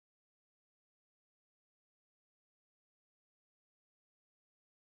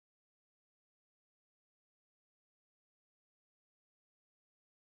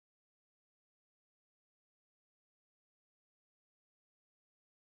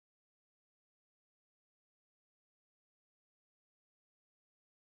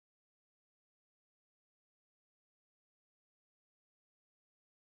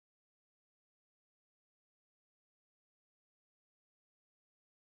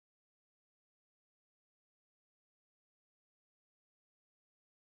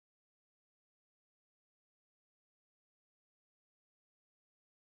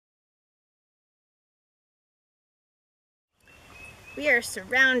We are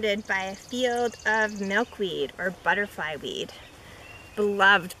surrounded by a field of milkweed or butterfly weed,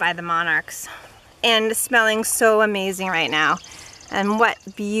 beloved by the monarchs and smelling so amazing right now. And what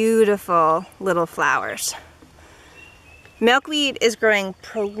beautiful little flowers. Milkweed is growing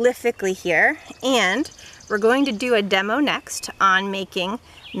prolifically here, and we're going to do a demo next on making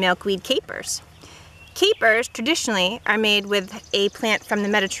milkweed capers. Capers traditionally are made with a plant from the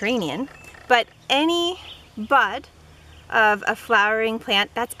Mediterranean, but any bud of a flowering plant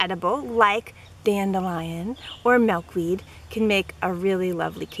that's edible, like dandelion or milkweed, can make a really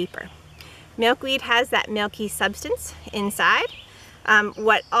lovely caper. Milkweed has that milky substance inside.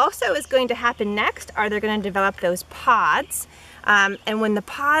 What also is going to happen next are they're going to develop those pods, and when the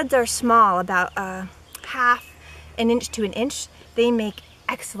pods are small, about half an inch to an inch, they make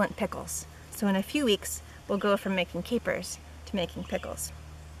excellent pickles. So in a few weeks we'll go from making capers to making pickles.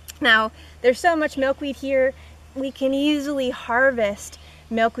 Now there's so much milkweed here, we can easily harvest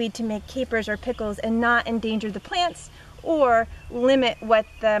milkweed to make capers or pickles and not endanger the plants or limit what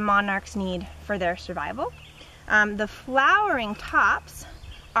the monarchs need for their survival. The flowering tops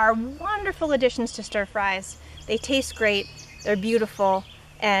are wonderful additions to stir fries. They taste great, they're beautiful,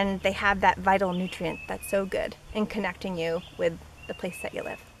 and they have that vital nutrient that's so good in connecting you with the place that you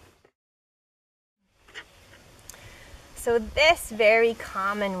live. So this very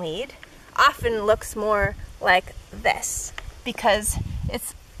common weed often looks more like this because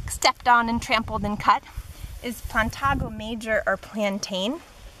it's stepped on and trampled and cut, is Plantago major or plantain.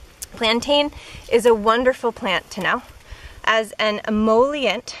 Plantain is a wonderful plant to know. As an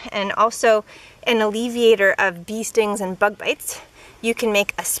emollient and also an alleviator of bee stings and bug bites, you can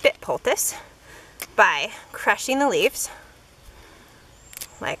make a spit poultice by crushing the leaves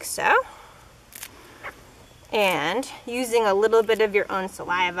like so, and using a little bit of your own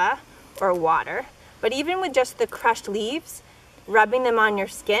saliva or water. But even with just the crushed leaves, rubbing them on your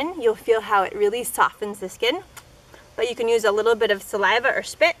skin, you'll feel how it really softens the skin. But you can use a little bit of saliva or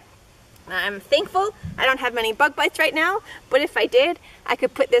spit. I'm thankful I don't have many bug bites right now, but if I did, I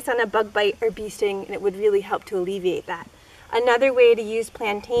could put this on a bug bite or bee sting and it would really help to alleviate that. Another way to use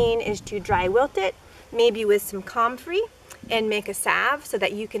plantain is to dry wilt it, maybe with some comfrey, and make a salve so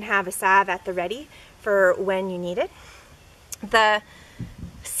that you can have a salve at the ready for when you need it. The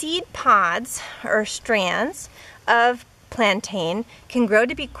seed pods or strands of plantain can grow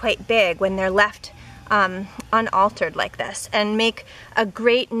to be quite big when they're left unaltered like this and make a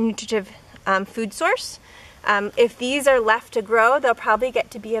great nutritive food source. If these are left to grow, they'll probably get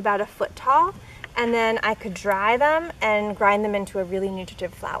to be about a foot tall, and then I could dry them and grind them into a really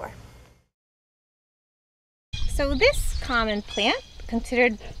nutritive flour. So this common plant,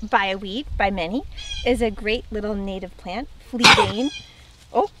 considered bioweed by many, is a great little native plant, fleabane.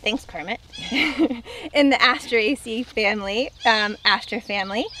 Oh, thanks, Kermit. In the Asteraceae family, aster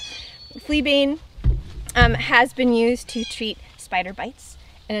family. Fleabane has been used to treat spider bites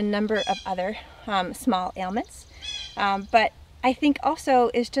and a number of other small ailments. But I think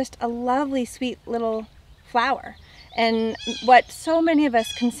also is just a lovely, sweet little flower. And what so many of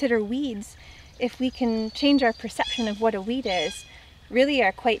us consider weeds, if we can change our perception of what a weed is, really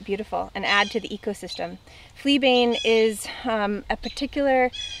are quite beautiful and add to the ecosystem. Fleabane is a particular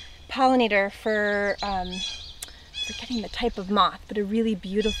pollinator for forgetting the type of moth, but a really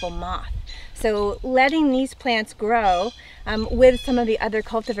beautiful moth. So letting these plants grow with some of the other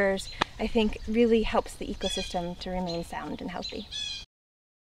cultivars, I think really helps the ecosystem to remain sound and healthy.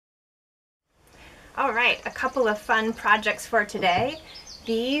 All right, a couple of fun projects for today.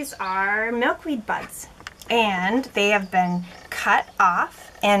 These are milkweed buds, and they have been cut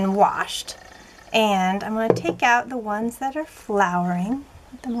off and washed. And I'm going to take out the ones that are flowering,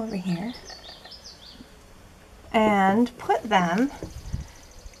 put them over here, and put them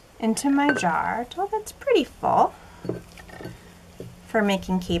into my jar till it's pretty full for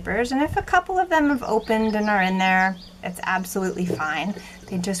making capers. And if a couple of them have opened and are in there, it's absolutely fine.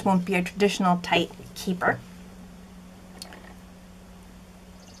 They just won't be a traditional tight caper.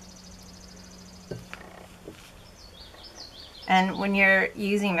 And when you're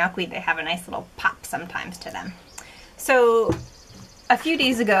using milkweed, they have a nice little pop sometimes to them. So a few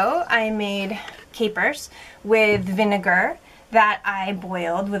days ago, I made capers with vinegar that I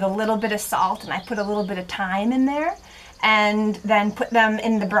boiled with a little bit of salt, and I put a little bit of thyme in there, and then put them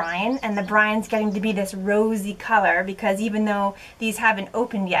in the brine. And the brine's getting to be this rosy color because even though these haven't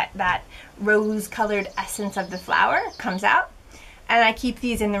opened yet, that rose-colored essence of the flower comes out. And I keep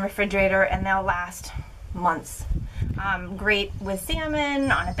these in the refrigerator and they'll last months. Great with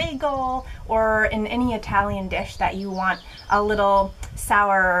salmon, on a bagel, or in any Italian dish that you want a little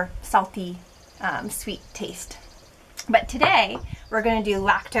sour, salty, sweet taste. But today we're going to do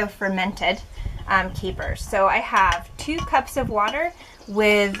lacto-fermented capers. So I have 2 cups of water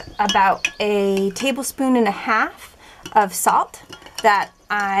with about a tablespoon and a half of salt that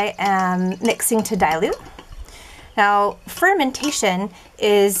I am mixing to dilute. Now, fermentation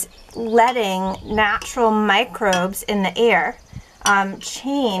is letting natural microbes in the air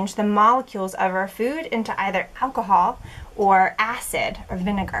change the molecules of our food into either alcohol or acid or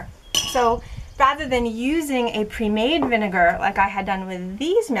vinegar. So rather than using a pre-made vinegar like I had done with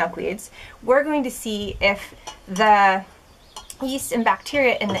these milkweeds, we're going to see if the yeast and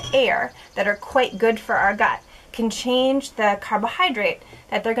bacteria in the air that are quite good for our gut can change the carbohydrate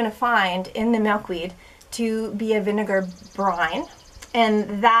that they're going to find in the milkweed to be a vinegar brine.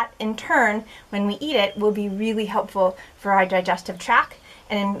 And that in turn, when we eat it, will be really helpful for our digestive tract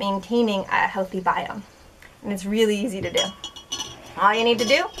and in maintaining a healthy biome. And it's really easy to do. All you need to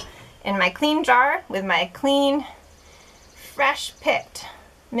do, in my clean jar with my clean, fresh picked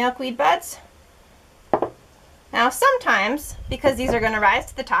milkweed buds. Now sometimes, because these are going to rise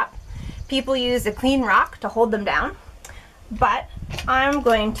to the top, people use a clean rock to hold them down, but I'm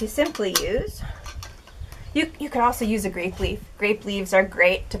going to simply use, you could also use a grape leaf. Grape leaves are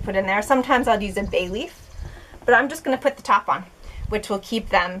great to put in there. Sometimes I'll use a bay leaf, but I'm just going to put the top on, which will keep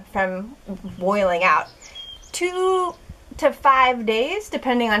them from boiling out. 2 to 5 days,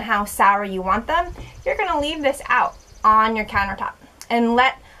 depending on how sour you want them, you're going to leave this out on your countertop and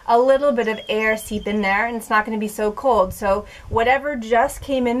let a little bit of air seep in there, and it's not going to be so cold. So whatever just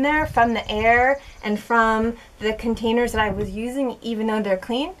came in there from the air and from the containers that I was using, even though they're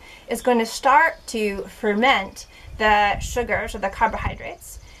clean, is going to start to ferment the sugars or the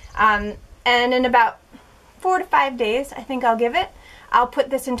carbohydrates. And in about 4 to 5 days, I think I'll give it, I'll put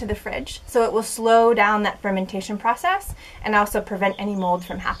this into the fridge so it will slow down that fermentation process and also prevent any mold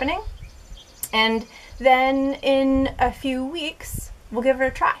from happening. And then in a few weeks, we'll give it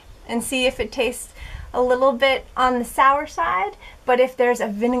a try and see if it tastes a little bit on the sour side, but if there's a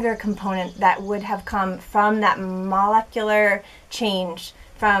vinegar component that would have come from that molecular change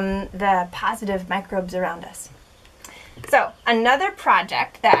from the positive microbes around us. So another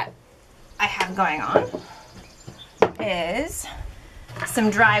project that I have going on is some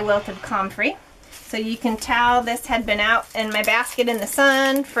dry wilted comfrey. So you can tell this had been out in my basket in the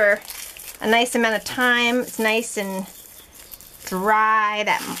sun for a nice amount of time. It's nice and dry,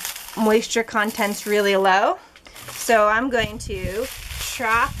 that moisture content's really low. So I'm going to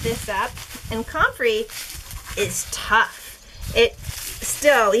chop this up, and comfrey is tough. It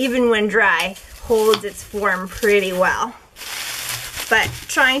still, even when dry, holds its form pretty well. But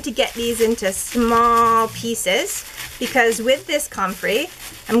trying to get these into small pieces, because with this comfrey,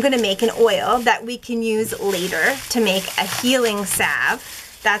 I'm going to make an oil that we can use later to make a healing salve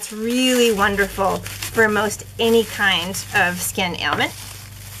that's really wonderful for most any kind of skin ailment.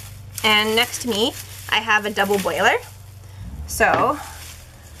 And next to me, I have a double boiler. So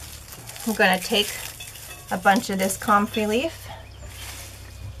I'm going to take a bunch of this comfrey leaf.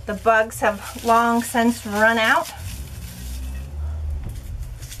 The bugs have long since run out.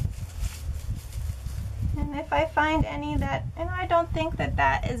 And if I find any that, and I don't think that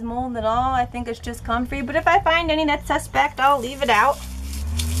that is mold at all, I think it's just comfrey, but if I find any that's suspect, I'll leave it out.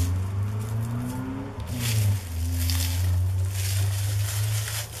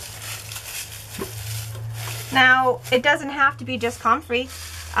 Now, it doesn't have to be just comfrey.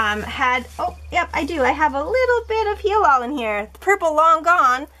 Oh, yep, I do. I have a little bit of heal all in here. The purple long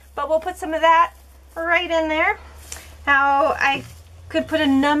gone, but we'll put some of that right in there. Now, I could put a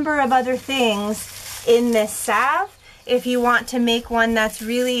number of other things in this salve if you want to make one that's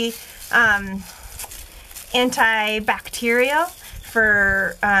really antibacterial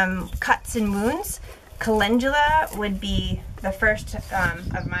for cuts and wounds. Calendula would be the first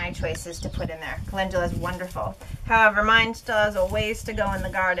of my choices to put in there. Calendula is wonderful. However, mine still has a ways to go in the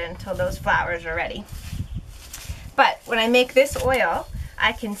garden until those flowers are ready. But when I make this oil,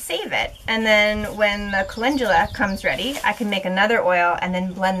 I can save it, and then when the calendula comes ready, I can make another oil and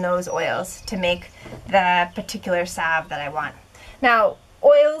then blend those oils to make the particular salve that I want. Now,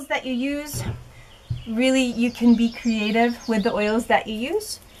 oils that you use, really you can be creative with the oils that you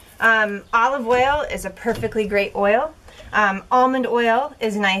use. Olive oil is a perfectly great oil. Almond oil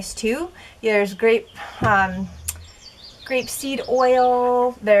is nice too. There's grape seed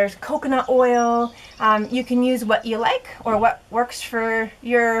oil, there's coconut oil. You can use what you like or what works for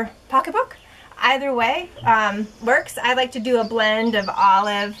your pocketbook. Either way works. I like to do a blend of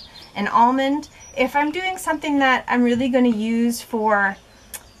olive and almond. If I'm doing something that I'm really going to use for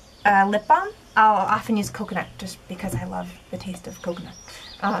lip balm, I'll often use coconut just because I love the taste of coconut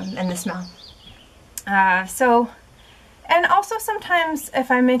and the smell. And also sometimes if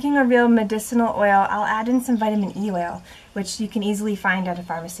I'm making a real medicinal oil, I'll add in some vitamin E oil, which you can easily find at a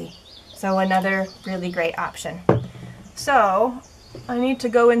pharmacy. So another really great option. So I need to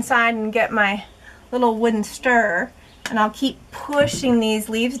go inside and get my little wooden stirrer, and I'll keep pushing these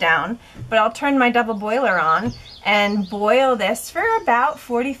leaves down, but I'll turn my double boiler on and boil this for about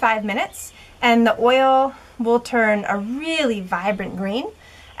 45 minutes, and the oil will turn a really vibrant green.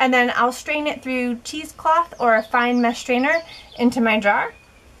 And then I'll strain it through cheesecloth or a fine mesh strainer into my jar,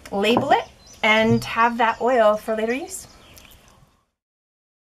 label it, and have that oil for later use.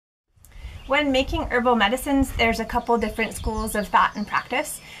 When making herbal medicines, there's a couple different schools of thought and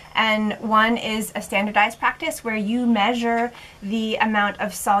practice. And one is a standardized practice where you measure the amount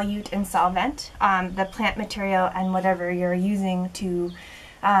of solute and solvent, the plant material and whatever you're using to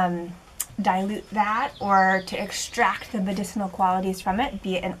dilute that or to extract the medicinal qualities from it,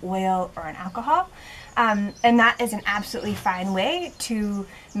 be it an oil or an alcohol. And that is an absolutely fine way to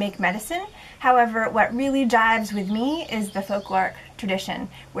make medicine. However, what really jives with me is the folkloric tradition,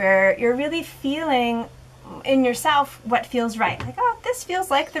 where you're really feeling in yourself what feels right. Like, oh, this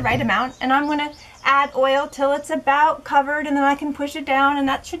feels like the right amount, and I'm going to add oil till it's about covered, and then I can push it down, and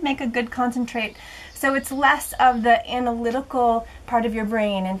that should make a good concentrate. So it's less of the analytical part of your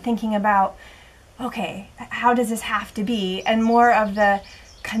brain and thinking about, okay, how does this have to be, and more of the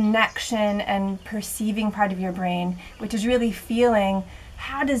connection and perceiving part of your brain, which is really feeling,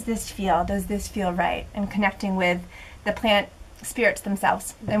 how does this feel? Does this feel right? And connecting with the plant spirits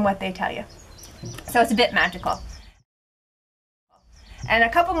themselves and what they tell you. So it's a bit magical. And a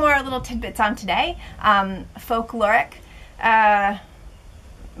couple more little tidbits on today. Folkloric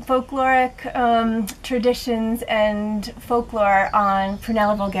traditions and folklore on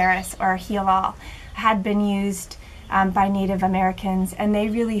Prunella vulgaris, or heal-all, had been used by Native Americans, and they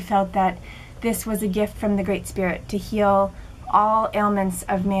really felt that this was a gift from the Great Spirit to heal all ailments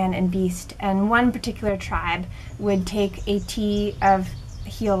of man and beast. And one particular tribe would take a tea of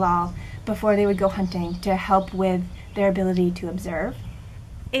heal-all before they would go hunting to help with their ability to observe.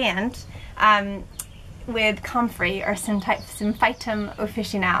 And with comfrey, or Symphytum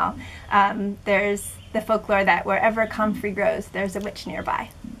officinale, there's the folklore that wherever comfrey grows, there's a witch nearby.